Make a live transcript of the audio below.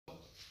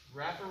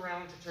Wrap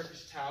around to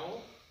Turkish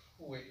towel.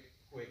 Quick,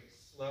 quick,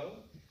 slow.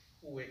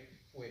 Quick,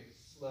 quick,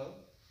 slow.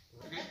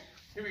 Okay,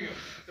 here we go.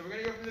 So we're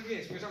going to go from the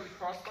beginning. So we're going to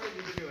start with crossbody.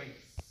 We'll be doing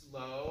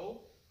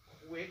slow,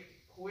 quick,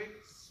 quick,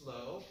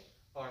 slow.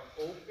 Our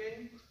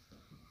open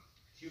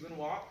Cuban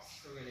walks.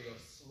 So we're going to go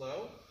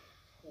slow,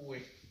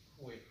 quick,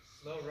 quick,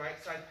 slow.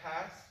 Right side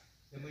pass.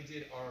 Then we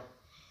did our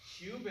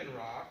Cuban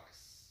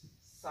rocks,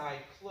 side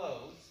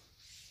close,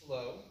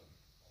 slow,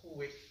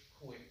 quick,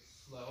 quick,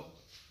 slow.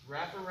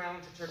 Wrap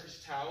around to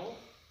Turkish towel,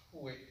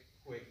 quick,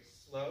 quick,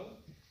 slow,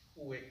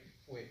 quick,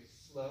 quick,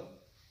 slow.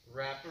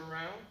 Wrap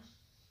around,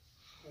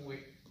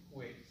 quick,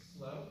 quick,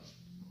 slow,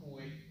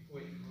 quick,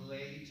 quick,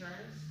 lady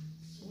turns,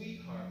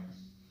 sweetheart,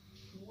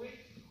 quick,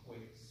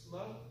 quick,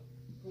 slow.